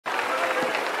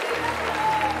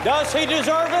Does He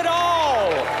deserve it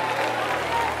all?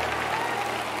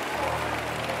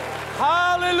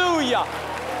 Hallelujah.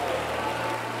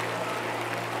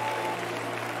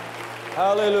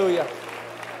 Hallelujah.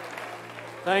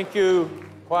 Thank you,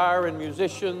 choir and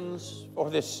musicians, for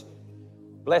this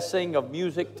blessing of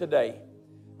music today.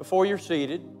 Before you're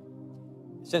seated,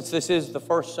 since this is the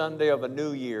first Sunday of a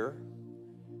new year,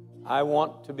 I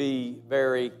want to be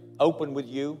very open with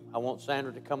you. I want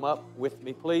Sandra to come up with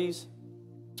me, please.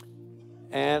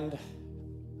 And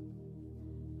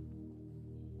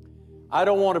I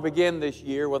don't want to begin this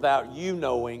year without you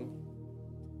knowing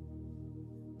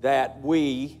that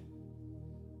we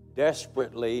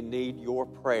desperately need your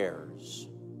prayers.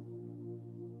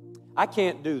 I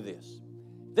can't do this.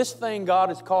 This thing God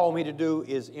has called me to do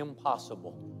is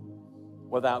impossible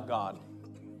without God.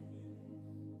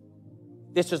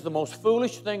 This is the most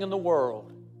foolish thing in the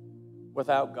world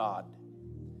without God.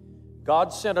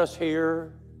 God sent us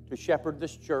here to shepherd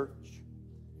this church,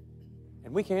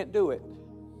 and we can't do it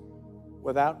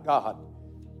without God.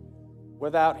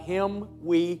 Without Him,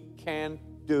 we can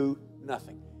do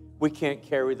nothing. We can't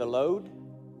carry the load.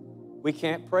 We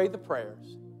can't pray the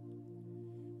prayers.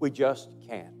 We just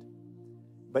can't.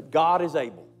 But God is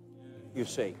able, you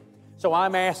see. So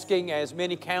I'm asking as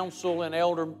many council and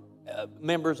elder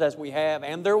members as we have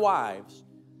and their wives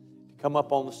to come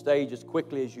up on the stage as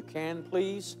quickly as you can,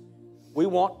 please. We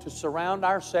want to surround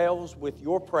ourselves with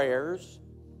your prayers.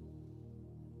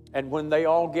 And when they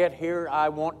all get here, I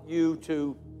want you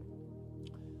to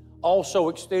also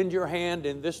extend your hand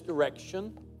in this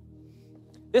direction.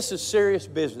 This is serious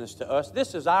business to us.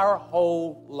 This is our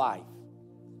whole life.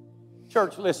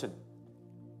 Church, listen.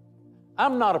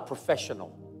 I'm not a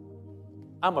professional.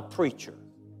 I'm a preacher.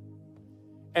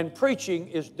 And preaching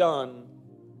is done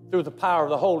through the power of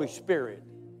the Holy Spirit.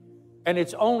 And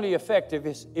it's only effective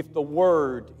if the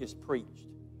Word is preached.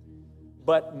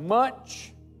 But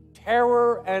much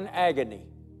terror and agony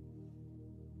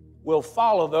will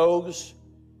follow those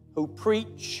who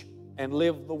preach and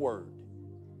live the Word.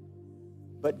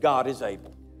 But God is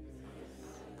able.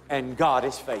 And God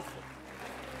is faithful.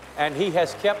 And He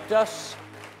has kept us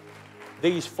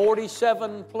these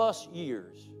 47 plus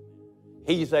years.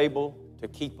 He's able to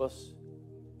keep us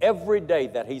every day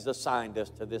that He's assigned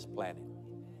us to this planet.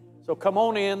 So come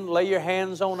on in, lay your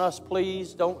hands on us,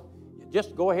 please. Don't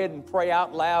just go ahead and pray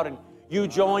out loud, and you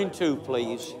join too,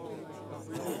 please.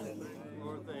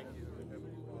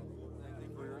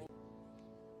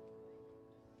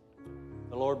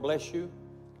 The Lord bless you.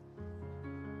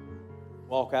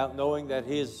 Walk out knowing that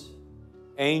His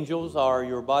angels are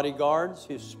your bodyguards.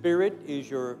 His Spirit is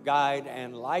your guide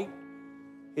and light.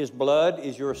 His blood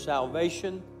is your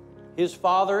salvation. His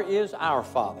Father is our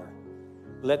Father.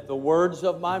 Let the words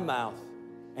of my mouth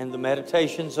and the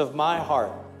meditations of my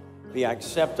heart be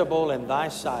acceptable in Thy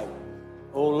sight,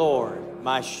 O Lord,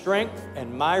 my strength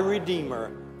and my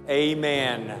Redeemer.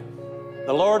 Amen.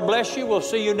 The Lord bless you. We'll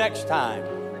see you next time,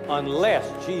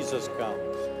 unless Jesus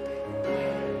comes.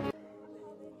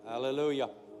 Hallelujah.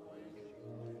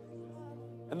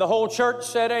 And the whole church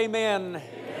said amen.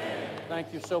 Amen.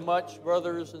 Thank you so much,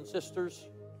 brothers and sisters.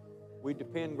 We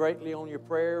depend greatly on your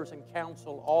prayers and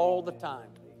counsel all the time.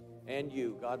 And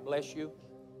you. God bless you.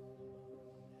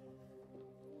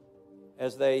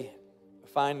 As they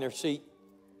find their seat.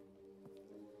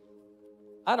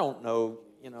 I don't know,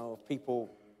 if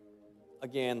people,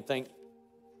 again, think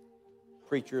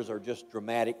preachers are just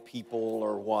dramatic people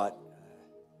or what.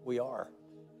 We are.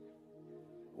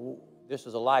 This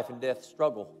is a life and death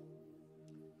struggle.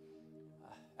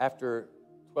 After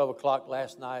 12 o'clock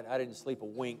last night, I didn't sleep a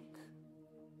wink.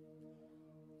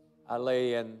 I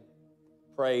lay and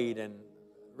prayed and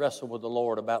wrestled with the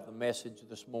Lord about the message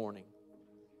this morning.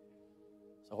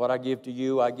 So what I give to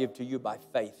you by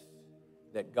faith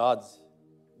that God's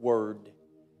Word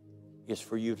is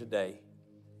for you today.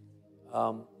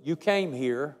 You came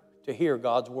here to hear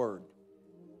God's Word.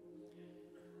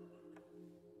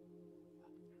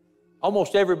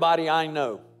 Almost everybody I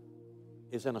know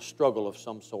is in a struggle of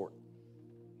some sort.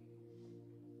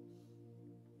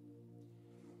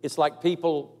 It's like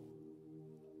people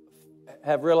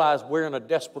have realized we're in a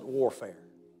desperate warfare.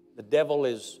 The devil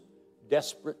is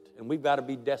desperate, and we've got to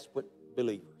be desperate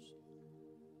believers.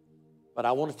 But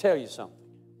I want to tell you something.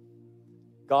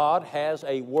 God has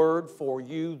a word for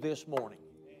you this morning.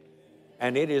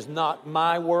 And it is not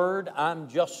my word. I'm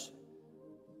just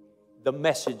the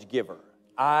message giver.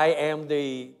 I am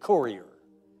the courier.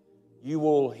 You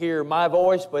will hear my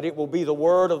voice, but it will be the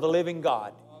word of the living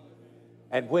God.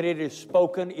 And when it is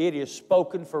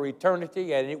spoken for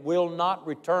eternity, and it will not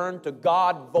return to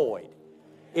God void.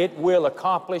 It will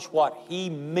accomplish what He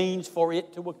means for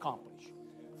it to accomplish.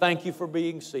 Thank you for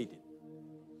being seated.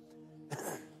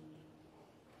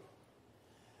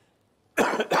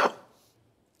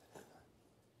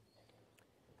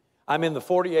 I'm in the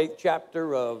 48th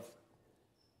chapter of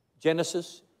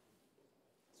Genesis.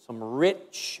 Some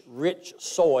rich, rich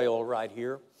soil right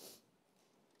here.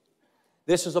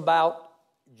 This is about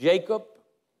Jacob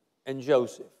and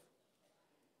Joseph.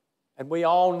 And we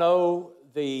all know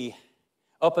the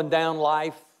up and down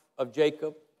life of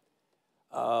Jacob.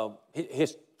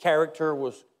 His character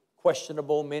was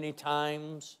questionable many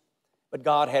times, but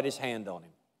God had His hand on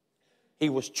him. He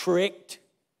was tricked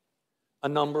a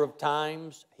number of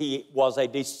times. He was a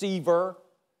deceiver.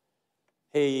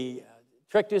 He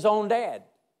tricked his own dad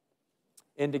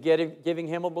into giving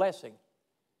him a blessing.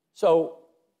 So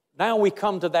now we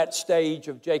come to that stage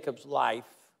of Jacob's life.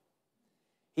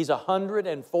 He's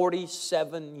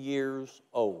 147 years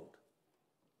old.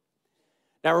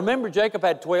 Now remember, Jacob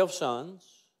had 12 sons.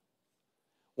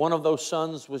 One of those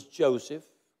sons was Joseph,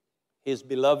 his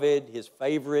beloved, his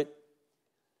favorite.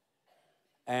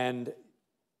 And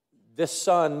this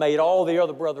son made all the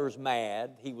other brothers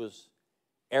mad. He was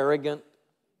arrogant.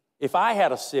 If I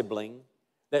had a sibling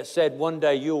that said, one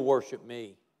day you'll worship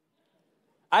me,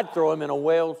 I'd throw him in a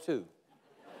well too.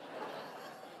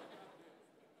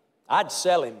 I'd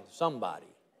sell him to somebody.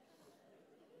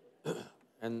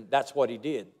 And that's what he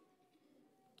did.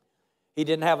 He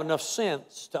didn't have enough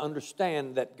sense to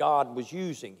understand that God was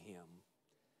using him,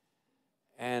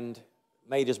 and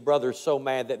made his brothers so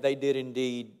mad that they did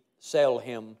indeed sell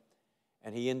him,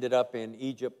 and he ended up in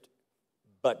Egypt,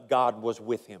 but God was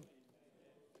with him.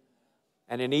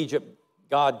 And in Egypt,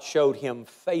 God showed him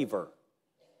favor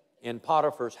in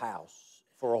Potiphar's house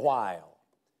for a while.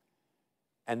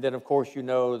 And then, of course, you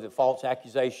know the false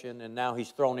accusation, and now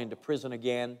he's thrown into prison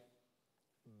again.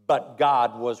 But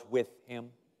God was with him.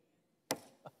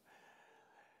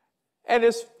 And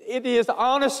it is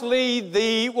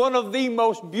honestly one of the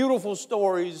most beautiful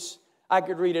stories. I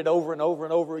could read it over and over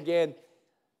and over again.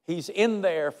 He's in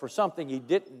there for something he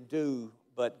didn't do,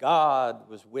 but God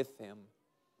was with him.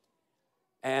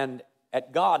 And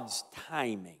at God's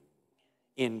timing,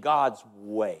 in God's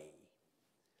way,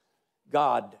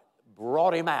 God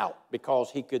brought him out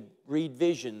because he could read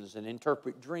visions and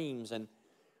interpret dreams. And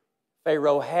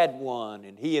Pharaoh had one,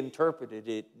 and he interpreted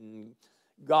it. And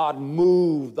God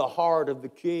moved the heart of the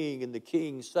king, and the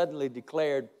king suddenly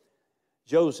declared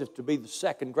Joseph to be the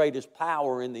second greatest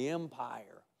power in the empire.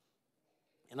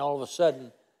 And all of a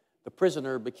sudden, the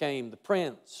prisoner became the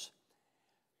prince.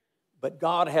 But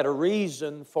God had a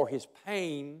reason for his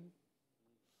pain.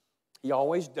 He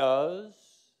always does.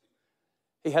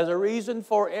 He has a reason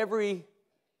for every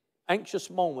anxious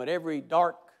moment, every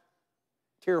dark,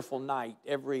 tearful night,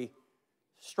 every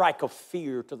strike of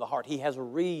fear to the heart. He has a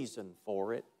reason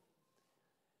for it.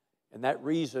 And that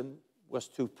reason was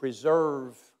to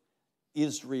preserve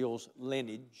Israel's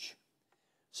lineage.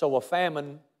 So a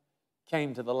famine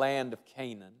came to the land of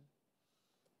Canaan,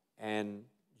 and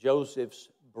Joseph's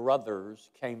brothers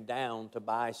came down to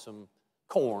buy some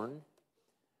corn.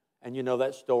 And you know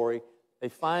that story. They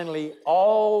finally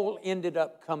all ended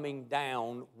up coming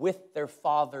down with their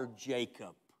father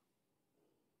Jacob.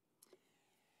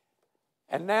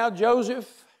 And now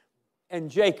Joseph and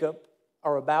Jacob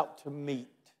are about to meet.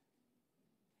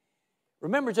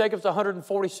 Remember, Jacob's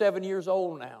 147 years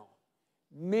old now.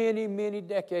 Many, many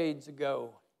decades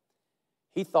ago,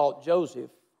 he thought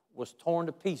Joseph was torn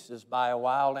to pieces by a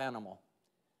wild animal.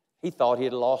 He thought he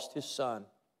had lost his son.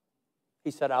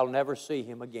 He said, I'll never see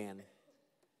him again.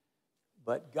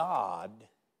 But God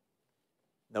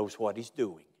knows what He's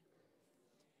doing.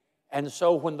 And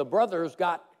so when the brothers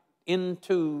got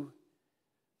into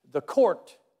the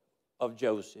court of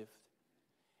Joseph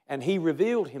and he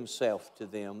revealed himself to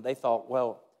them, they thought,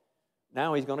 well,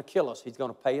 now he's going to kill us. He's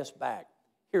going to pay us back.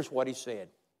 Here's what he said.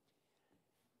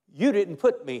 You didn't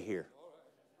put me here.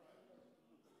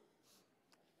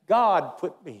 God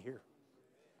put me here.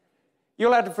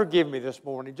 You'll have to forgive me this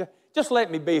morning. Just let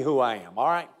me be who I am, all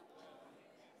right?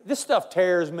 This stuff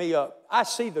tears me up. I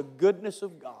see the goodness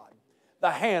of God, the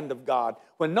hand of God.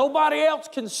 When nobody else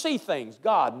can see things,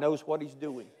 God knows what He's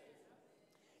doing.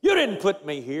 You didn't put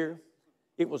me here.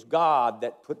 It was God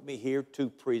that put me here to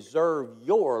preserve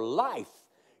your life.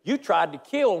 You tried to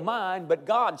kill mine, but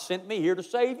God sent me here to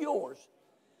save yours.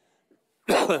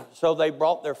 So they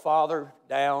brought their father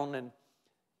down, and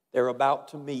they're about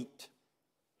to meet.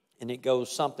 And it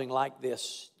goes something like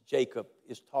this. Jacob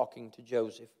is talking to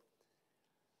Joseph.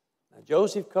 Now,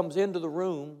 Joseph comes into the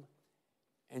room,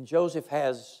 and Joseph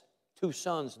has two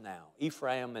sons now,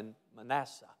 Ephraim and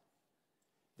Manasseh.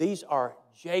 These are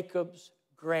Jacob's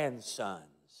grandsons.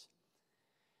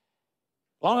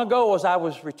 Long ago, as I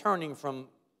was returning from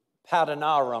Paddan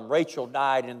Aram, Rachel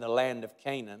died in the land of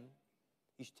Canaan.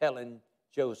 He's telling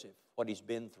Joseph what he's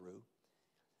been through.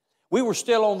 We were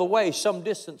still on the way some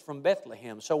distance from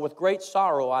Bethlehem, so with great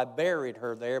sorrow I buried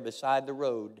her there beside the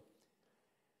road.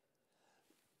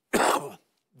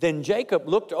 Then Jacob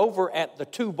looked over at the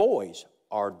two boys.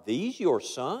 Are these your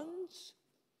sons?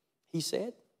 He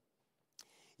said.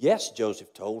 Yes,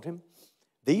 Joseph told him.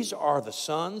 These are the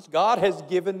sons God has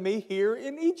given me here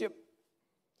in Egypt.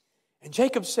 And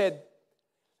Jacob said,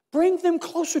 bring them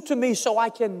closer to me so I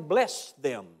can bless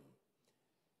them.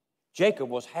 Jacob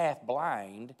was half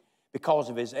blind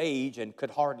because of his age and could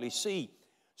hardly see.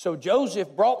 So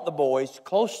Joseph brought the boys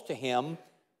close to him,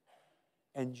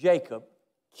 and Jacob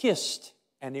kissed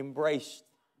and embraced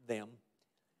them.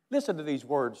 Listen to these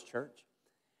words, church.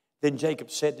 Then Jacob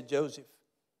said to Joseph,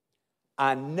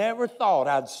 I never thought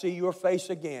I'd see your face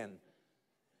again,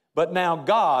 but now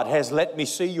God has let me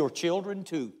see your children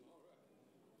too.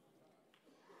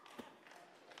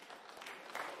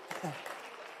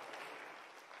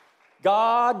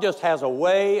 God just has a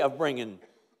way of bringing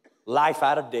life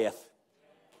out of death,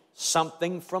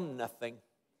 something from nothing.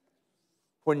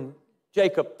 When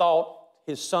Jacob thought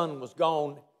his son was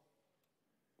gone,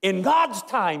 in God's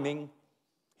timing,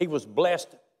 he was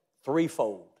blessed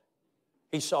threefold.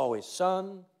 He saw his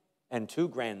son and two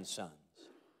grandsons.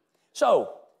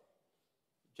 So,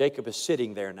 Jacob is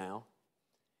sitting there now,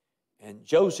 and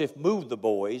Joseph moved the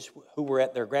boys who were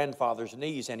at their grandfather's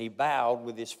knees, and he bowed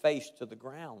with his face to the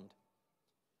ground.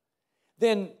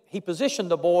 Then he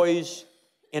positioned the boys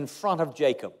in front of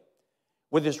Jacob.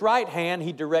 With his right hand,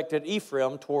 he directed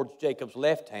Ephraim towards Jacob's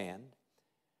left hand,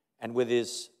 and with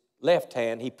his left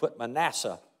hand, he put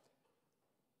Manasseh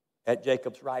at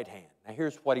Jacob's right hand. Now,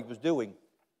 here's what he was doing.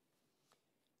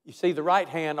 You see, the right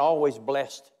hand always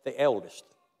blessed the eldest.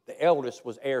 The eldest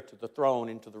was heir to the throne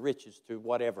and to the riches, to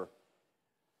whatever.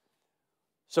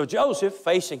 So Joseph,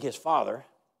 facing his father,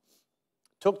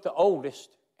 took the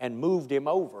oldest and moved him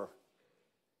over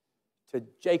to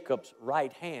Jacob's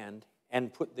right hand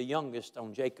and put the youngest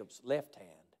on Jacob's left hand.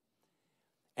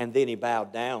 And then he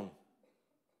bowed down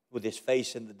with his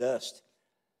face in the dust.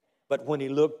 But when he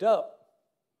looked up,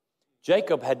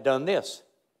 Jacob had done this.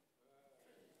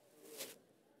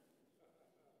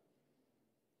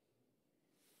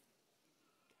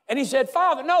 And he said,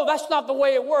 Father, no, that's not the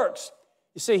way it works.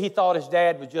 You see, he thought his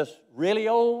dad was just really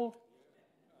old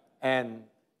and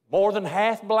more than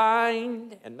half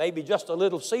blind and maybe just a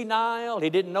little senile. He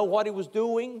didn't know what he was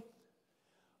doing.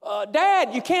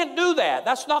 Dad, you can't do that.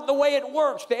 That's not the way it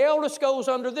works. The eldest goes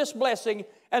under this blessing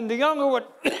and the younger one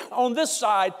on this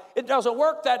side. It doesn't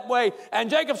work that way. And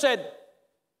Jacob said,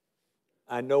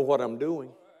 I know what I'm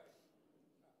doing.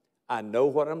 I know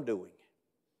what I'm doing.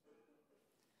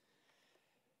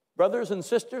 Brothers and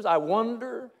sisters, I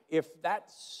wonder if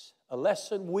that's a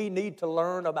lesson we need to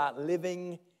learn about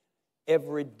living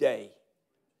every day,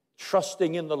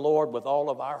 trusting in the Lord with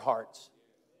all of our hearts.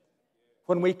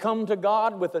 When we come to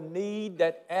God with a need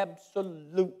that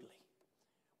absolutely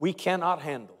we cannot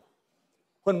handle,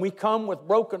 when we come with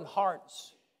broken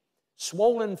hearts,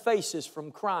 swollen faces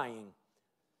from crying,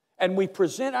 and we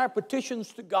present our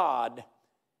petitions to God,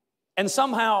 and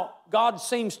somehow God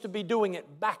seems to be doing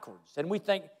it backwards, and we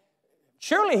think,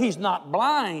 surely He's not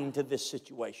blind to this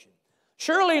situation.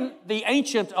 Surely the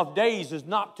Ancient of Days is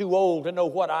not too old to know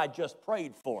what I just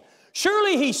prayed for.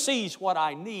 Surely He sees what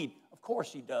I need. Of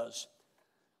course He does.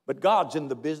 But God's in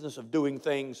the business of doing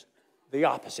things the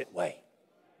opposite way.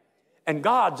 And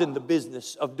God's in the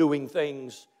business of doing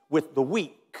things with the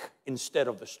weak instead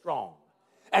of the strong.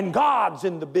 And God's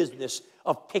in the business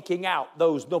of picking out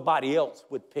those nobody else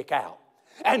would pick out.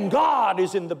 And God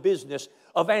is in the business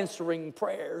of answering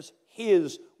prayers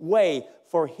His way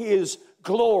for His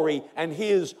glory and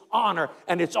His honor.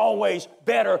 And it's always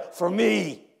better for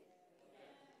me.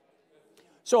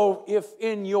 So if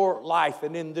in your life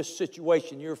and in this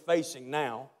situation you're facing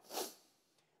now,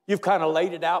 you've kind of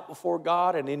laid it out before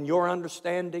God, and in your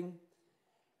understanding,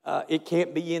 it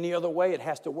can't be any other way. It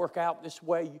has to work out this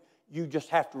way. You just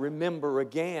have to remember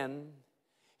again,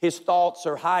 His thoughts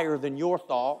are higher than your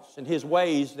thoughts, and His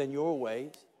ways than your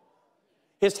ways.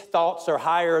 His thoughts are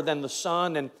higher than the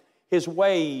sun, and His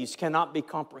ways cannot be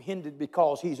comprehended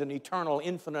because He's an eternal,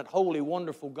 infinite, holy,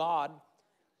 wonderful God.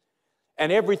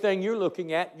 And everything you're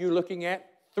looking at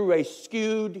through a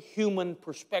skewed human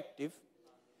perspective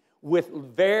with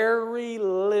very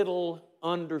little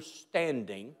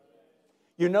understanding.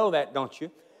 You know that, don't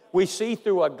you? We see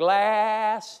through a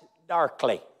glass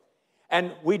darkly.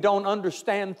 and we don't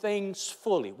understand things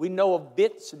fully. We know of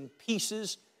bits and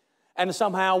pieces, and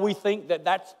somehow we think that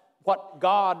that's what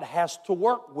God has to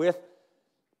work with.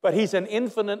 But He's an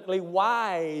infinitely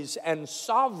wise and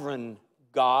sovereign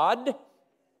God.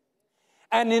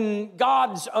 And in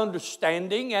God's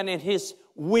understanding and in His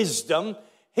wisdom,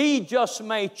 He just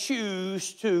may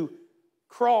choose to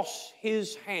cross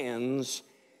His hands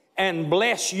and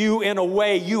bless you in a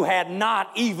way you had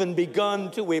not even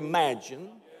begun to imagine.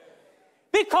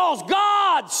 Because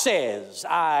God says,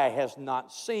 eye has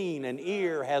not seen and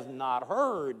ear has not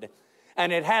heard,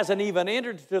 and it hasn't even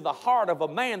entered into the heart of a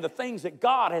man the things that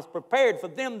God has prepared for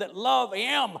them that love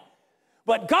Him.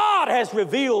 But God has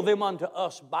revealed them unto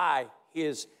us by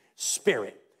His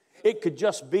Spirit. It could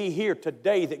just be here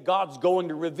today that God's going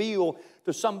to reveal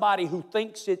to somebody who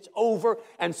thinks it's over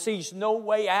and sees no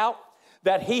way out,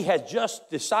 that He has just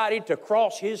decided to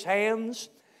cross His hands.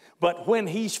 But when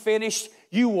He's finished,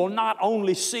 you will not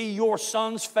only see your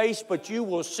son's face, but you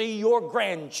will see your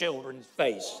grandchildren's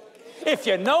face. If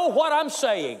you know what I'm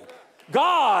saying,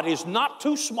 God is not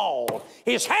too small.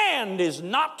 His hand is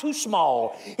not too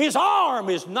small. His arm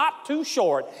is not too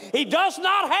short. He does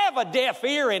not have a deaf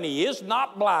ear, and He is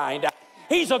not blind.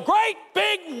 He's a great,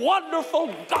 big,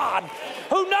 wonderful God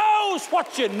who knows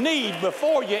what you need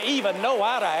before you even know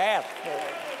how to ask for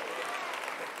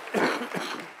it.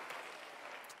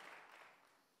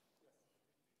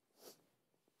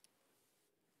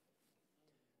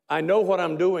 I know what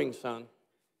I'm doing, son.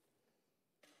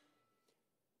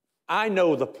 I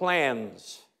know the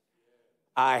plans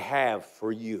I have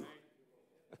for you.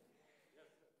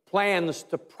 Plans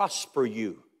to prosper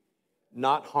you,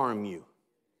 not harm you.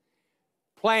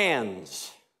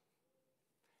 Plans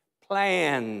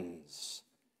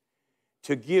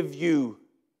to give you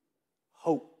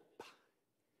hope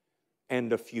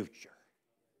and a future.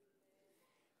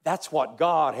 That's what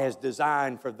God has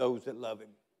designed for those that love Him,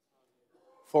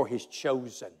 for His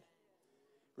chosen.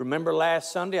 Remember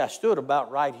last Sunday, I stood about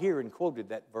right here and quoted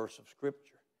that verse of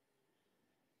Scripture.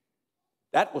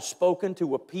 That was spoken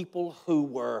to a people who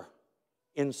were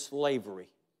in slavery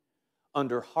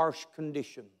under harsh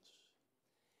conditions.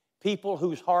 People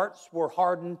whose hearts were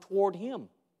hardened toward Him.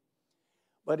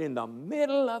 But in the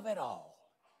middle of it all,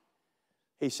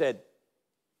 He said,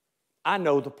 I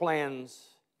know the plans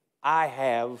I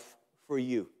have for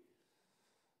you.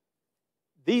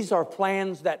 These are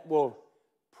plans that will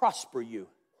prosper you,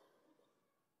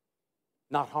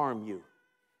 not harm you.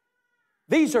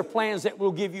 These are plans that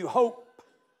will give you hope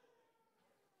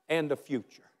and a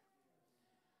future.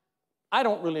 I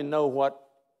don't really know what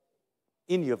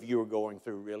any of you are going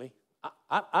through, really.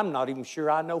 I'm not even sure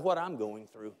I know what I'm going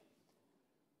through.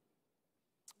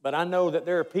 But I know that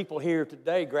there are people here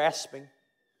today grasping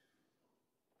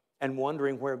and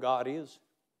wondering where God is.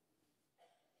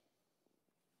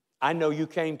 I know you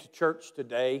came to church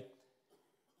today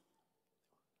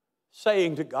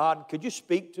saying to God, could you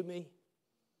speak to me?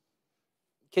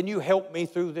 Can you help me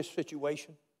through this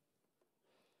situation?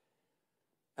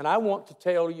 And I want to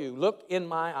tell you, look in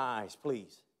my eyes,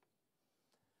 please.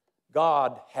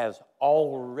 God has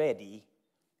already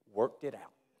worked it out.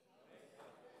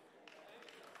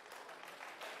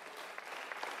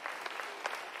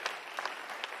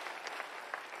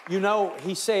 You know,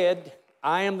 He said,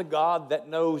 I am the God that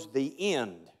knows the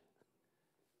end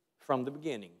from the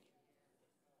beginning.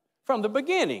 From the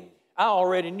beginning, I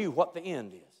already knew what the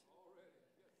end is.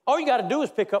 All you got to do is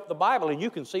pick up the Bible and you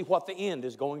can see what the end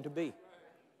is going to be.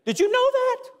 Did you know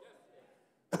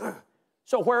that?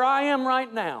 So where I am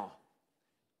right now,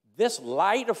 this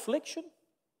light affliction,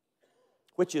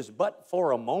 which is but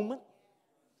for a moment,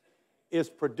 is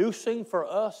producing for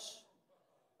us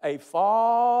a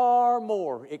far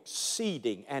more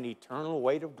exceeding and eternal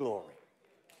weight of glory.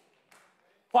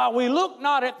 While we look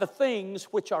not at the things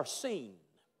which are seen,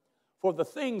 for the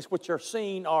things which are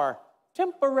seen are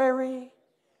temporary,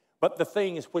 but the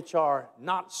things which are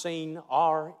not seen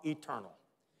are eternal.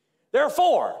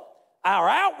 Therefore, our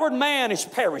outward man is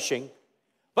perishing,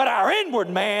 but our inward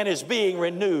man is being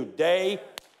renewed day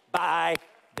by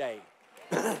day.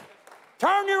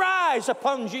 Turn your eyes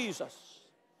upon Jesus.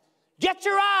 Get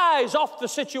your eyes off the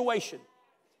situation.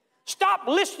 Stop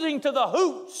listening to the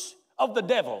hoots of the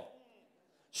devil.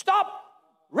 Stop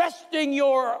resting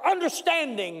your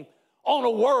understanding on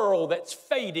a world that's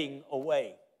fading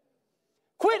away.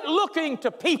 Quit looking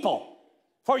to people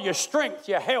for your strength,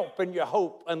 your help, and your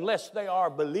hope unless they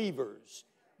are believers,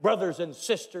 brothers and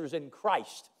sisters in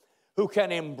Christ who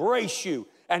can embrace you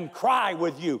and cry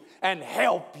with you and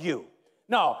help you.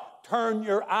 No, turn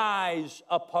your eyes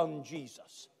upon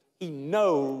Jesus. He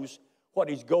knows what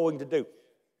He's going to do.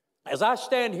 as I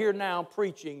stand here now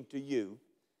preaching to you,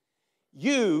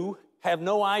 you have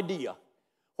no idea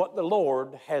what the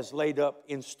Lord has laid up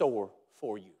in store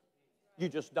for you. You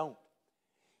just don't.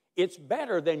 It's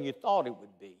better than you thought it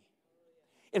would be.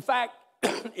 In fact,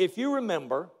 if you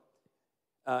remember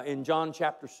in John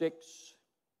chapter 6,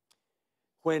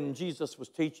 when Jesus was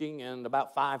teaching and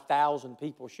about 5,000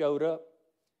 people showed up,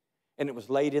 and it was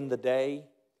late in the day,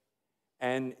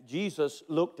 and Jesus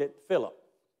looked at Philip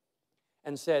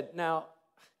and said, now,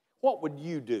 what would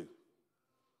you do?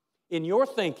 In your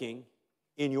thinking,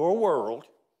 in your world,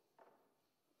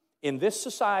 in this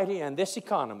society and this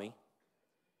economy,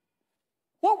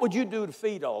 what would you do to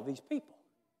feed all these people?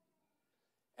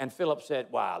 And Philip said,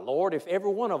 why, Lord, if every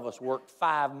one of us worked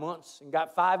 5 months and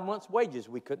got 5 months' wages,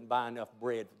 we couldn't buy enough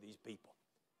bread for these people.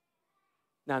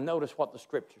 Now notice what the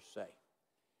scriptures say.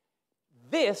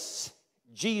 This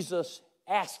Jesus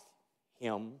asked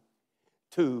him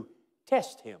to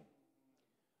test him,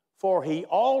 for he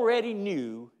already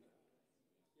knew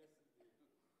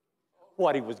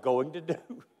what he was going to do.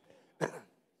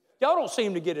 Y'all don't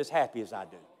seem to get as happy as I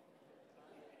do.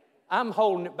 I'm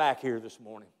holding it back here this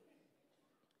morning.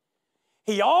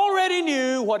 He already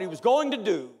knew what he was going to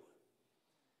do,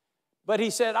 but he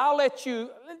said, I'll let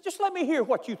you, just let me hear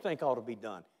what you think ought to be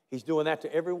done. He's doing that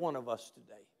to every one of us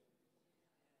today.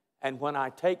 And when I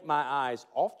take my eyes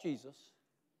off Jesus,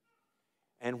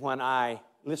 and when I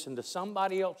listen to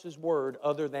somebody else's word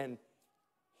other than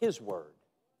his word,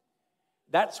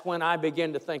 that's when I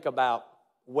begin to think about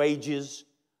wages,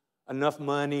 enough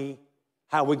money,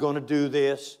 how we're going to do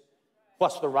this,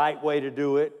 what's the right way to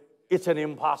do it. It's an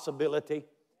impossibility.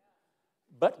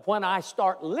 But when I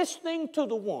start listening to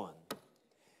the one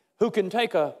who can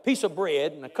take a piece of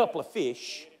bread and a couple of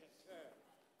fish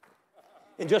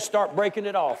and just start breaking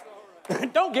it off.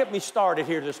 Don't get me started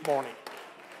here this morning.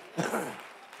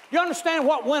 You understand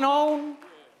what went on?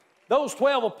 Those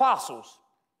 12 apostles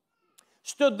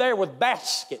stood there with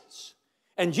baskets,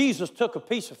 and Jesus took a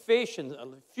piece of fish and a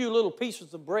few little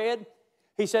pieces of bread.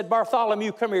 He said,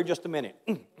 Bartholomew, come here just a minute.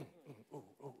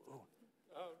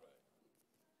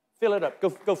 Fill it up.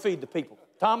 Go feed the people.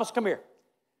 Thomas, come here.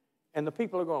 And the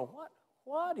people are going,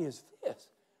 what is this?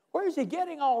 Where is he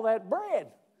getting all that bread?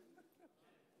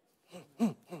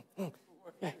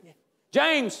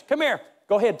 James, come here.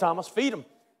 Go ahead, Thomas. Feed them.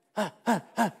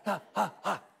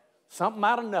 Something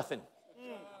out of nothing.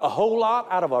 A whole lot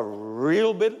out of a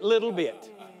little bit.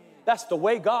 That's the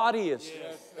way God is.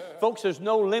 Folks, there's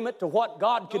no limit to what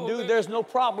God can do. There's no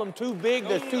problem too big.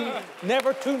 There's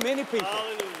never too many people.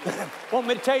 Want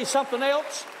me to tell you something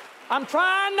else? I'm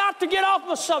trying not to get off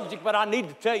the subject, but I need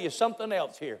to tell you something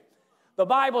else here. The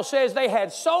Bible says they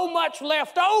had so much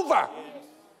left over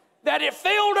that it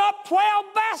filled up 12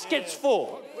 baskets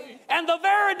full. And the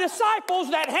very disciples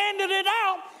that handed it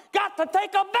out got to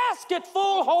take a basket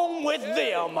full home with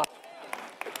them.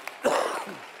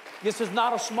 This is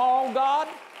not a small God.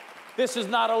 This is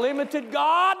not a limited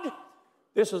God.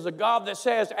 This is a God that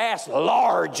says, ask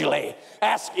largely.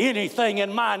 Ask anything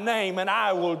in my name and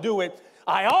I will do it.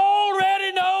 I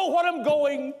already know what I'm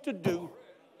going to do.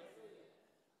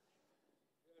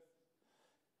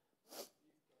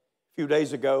 A few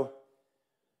days ago,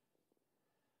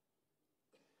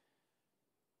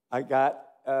 I got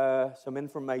some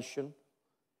information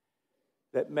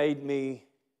that made me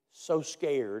so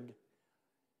scared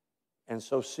and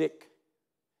so sick.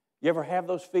 You ever have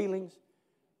those feelings?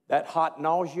 That hot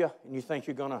nausea, and you think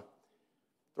you're going to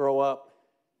throw up,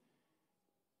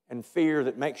 and fear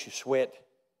that makes you sweat.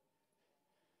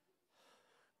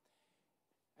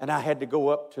 And I had to go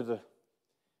up to the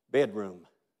bedroom,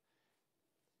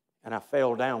 and I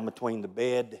fell down between the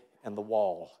bed and the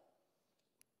wall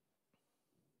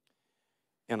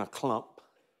in a clump.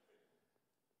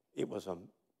 It was a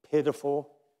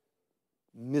pitiful,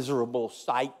 miserable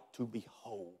sight to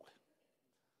behold.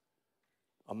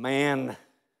 A man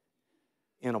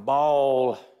in a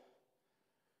ball,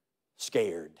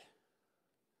 scared,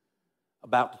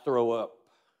 about to throw up,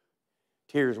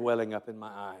 tears welling up in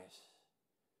my eyes.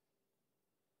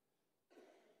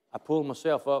 I pulled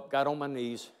myself up, got on my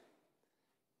knees,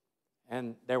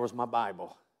 and there was my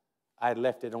Bible. I had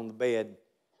left it on the bed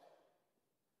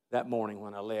that morning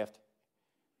when I left,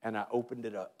 and I opened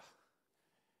it up.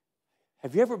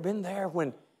 Have you ever been there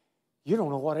when you don't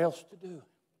know what else to do?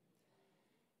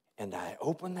 And I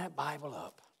opened that Bible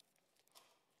up,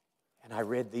 and I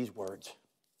read these words.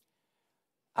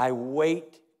 I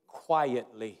wait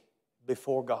quietly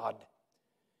before God,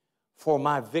 for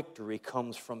my victory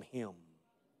comes from Him.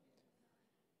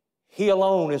 He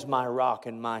alone is my rock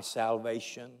and my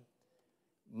salvation,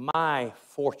 my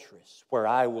fortress where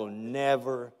I will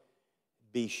never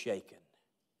be shaken.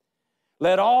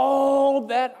 Let all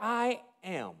that I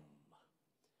am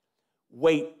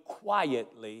wait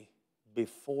quietly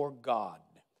before God,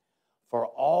 for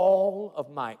all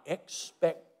of my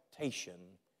expectation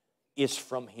is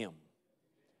from Him.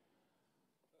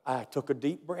 I took a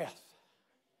deep breath.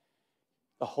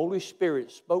 The Holy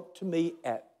Spirit spoke to me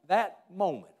at that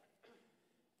moment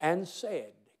and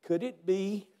said, could it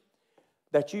be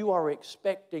that you are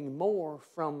expecting more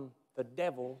from the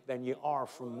devil than you are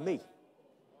from me?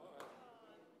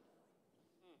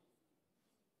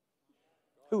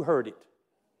 Who heard it?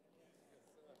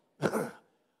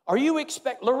 Are you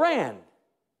Loran,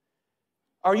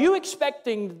 are you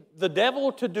expecting the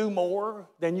devil to do more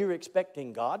than you're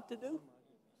expecting God to do?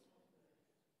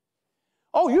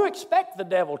 Oh, you expect the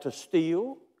devil to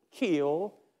steal,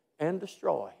 kill, and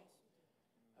destroy.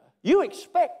 You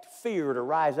expect fear to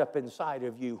rise up inside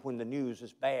of you when the news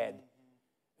is bad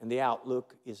and the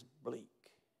outlook is bleak.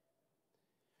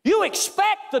 You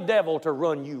expect the devil to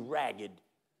run you ragged,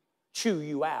 chew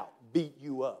you out, beat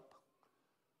you up,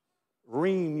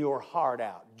 ream your heart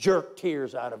out, jerk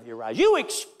tears out of your eyes. You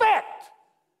expect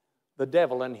the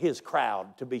devil and his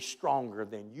crowd to be stronger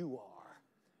than you are.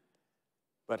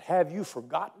 But have you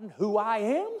forgotten who I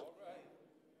am?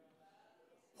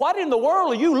 What in the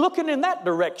world are you looking in that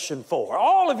direction for?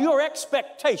 All of your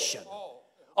expectation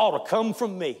ought to come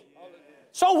from me.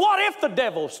 So what if the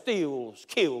devil steals,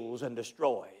 kills, and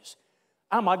destroys?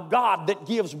 I'm a God that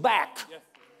gives back.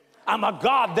 I'm a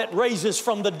God that raises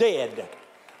from the dead.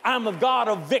 I'm a God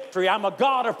of victory. I'm a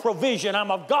God of provision.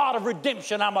 I'm a God of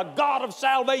redemption. I'm a God of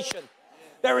salvation.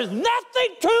 There is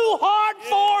nothing too hard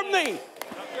for me.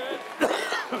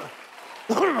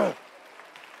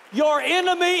 Your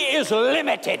enemy is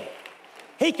limited.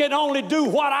 He can only do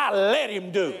what I let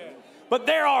him do. But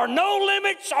there are no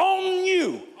limits on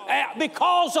you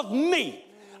because of me.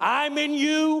 I'm in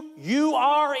you. You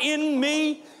are in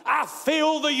me. I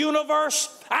fill the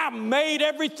universe. I made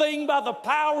everything by the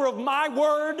power of my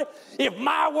word. If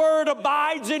my word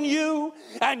abides in you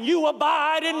and you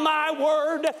abide in my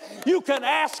word, you can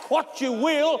ask what you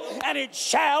will and it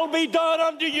shall be done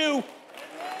unto you.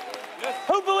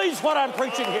 Who believes what I'm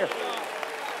preaching here?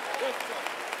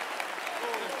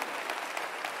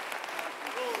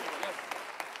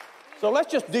 So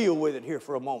let's just deal with it here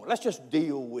for a moment. Let's just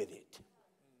deal with it.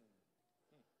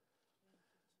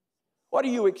 What are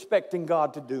you expecting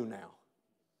God to do now?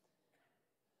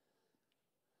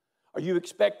 Are you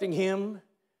expecting Him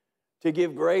to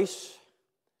give grace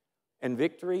and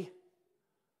victory,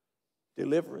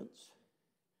 deliverance?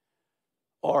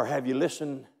 Or have you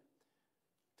listened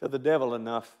to the devil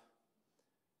enough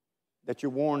that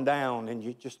you're worn down and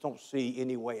you just don't see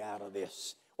any way out of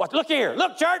this? What? Look here.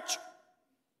 Look, church.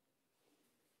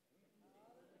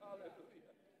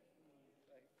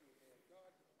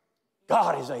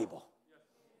 God is able.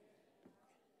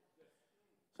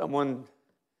 Someone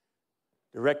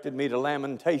directed me to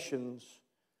Lamentations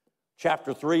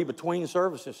chapter 3 between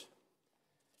services.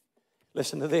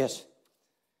 Listen to this.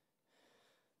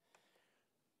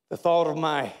 The thought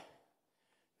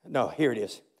of here it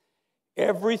is.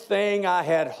 Everything I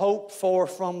had hoped for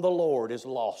from the Lord is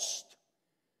lost.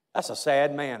 That's a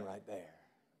sad man right there.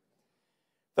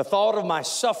 The thought of my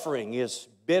suffering is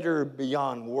bitter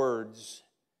beyond words.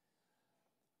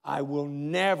 I will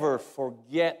never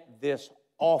forget this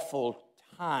awful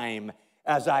time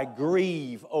as I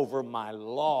grieve over my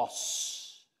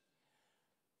loss.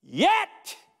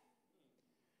 Yet,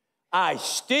 I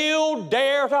still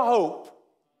dare to hope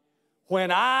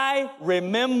when I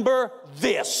remember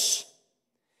this.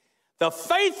 The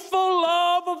faithful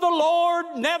love of the Lord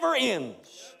never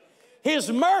ends.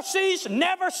 His mercies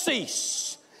never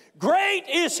cease. Great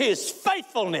is His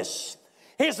faithfulness.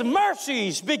 His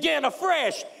mercies begin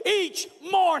afresh each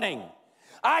morning.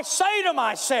 I say to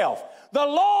myself, the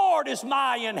Lord is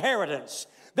my inheritance.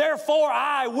 Therefore,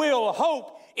 I will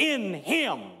hope in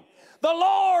Him. The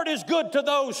Lord is good to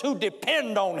those who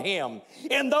depend on Him,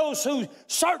 in those who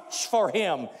search for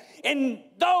Him, in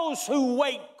those who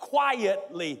wait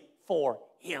quietly for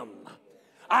Him.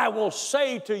 I will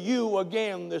say to you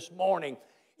again this morning,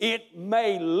 it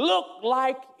may look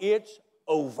like it's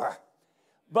over,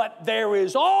 but there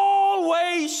is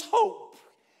always hope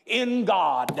in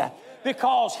God,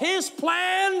 because His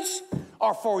plans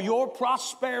are for your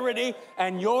prosperity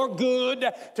and your good,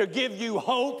 to give you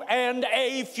hope and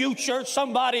a future.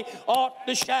 Somebody ought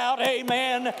to shout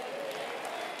amen.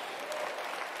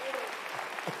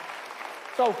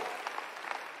 So,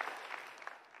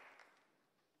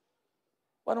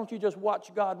 why don't you just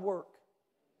watch God work?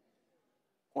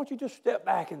 Why don't you just step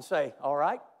back and say, all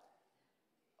right,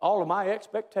 all of my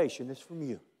expectation is from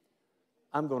you.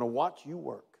 I'm going to watch you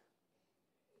work.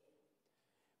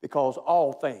 Because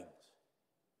all things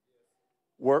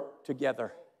work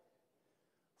together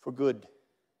for good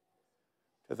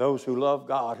to those who love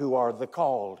God, who are the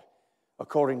called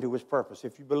according to His purpose.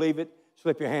 If you believe it,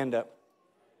 slip your hand up.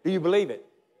 Do you believe it?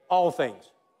 All things.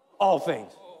 All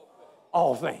things.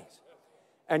 All things.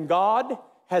 And God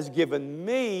has given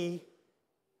me,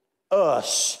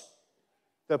 us,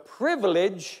 the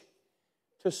privilege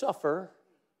to suffer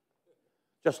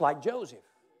just like Joseph.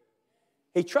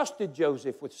 He trusted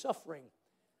Joseph with suffering.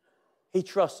 He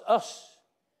trusts us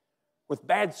with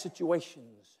bad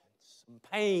situations, some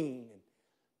pain and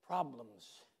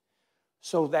problems,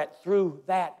 so that through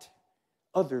that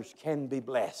others can be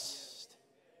blessed.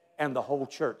 And the whole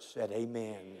church said,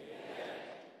 amen.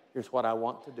 Here's what I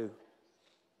want to do.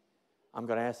 I'm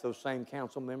going to ask those same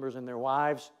council members and their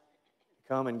wives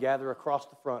to come and gather across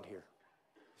the front here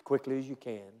as quickly as you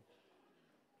can.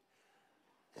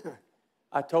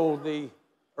 I told the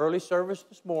early service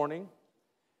this morning,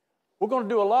 we're going to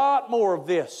do a lot more of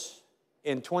this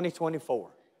in 2024.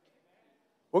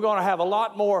 We're going to have a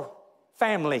lot more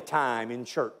family time in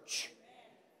church.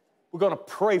 We're going to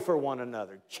pray for one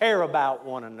another, care about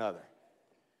one another.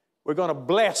 We're going to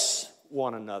bless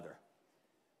one another.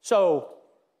 So,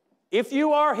 if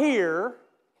you are here,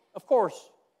 of course,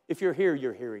 if you're here,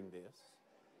 you're hearing this.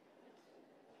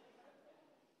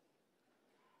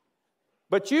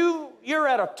 But you're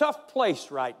at a tough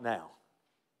place right now.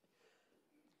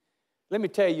 Let me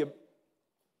tell you,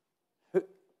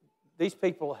 these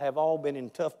people have all been in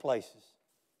tough places.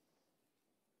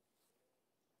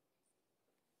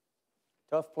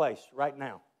 Tough place right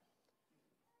now.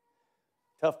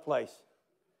 Tough place.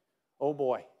 Oh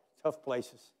boy, tough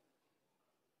places.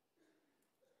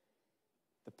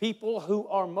 The people who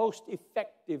are most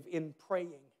effective in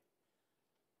praying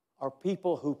are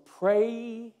people who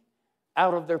pray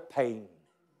out of their pain,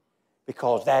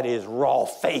 because that is raw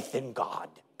faith in God.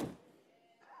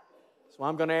 So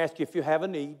I'm going to ask you, if you have a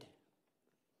need,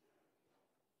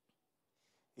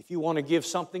 if you want to give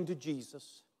something to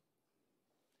Jesus,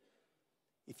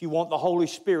 if you want the Holy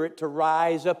Spirit to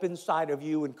rise up inside of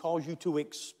you and cause you to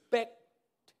expect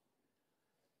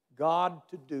God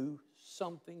to do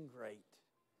something great,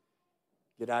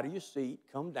 get out of your seat,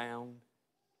 come down,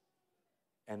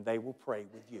 and they will pray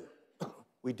with you.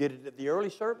 We did it at the early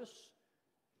service.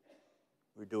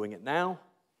 We're doing it now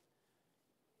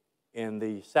in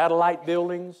the satellite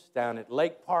buildings down at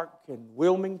Lake Park in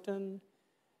Wilmington,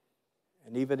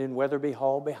 and even in Weatherby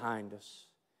Hall behind us.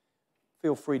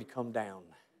 Feel free to come down.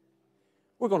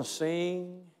 We're going to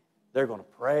sing. They're going to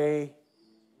pray.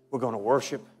 We're going to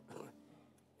worship.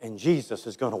 And Jesus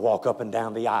is going to walk up and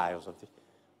down the aisles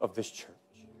of this church.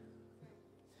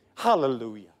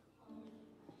 Hallelujah.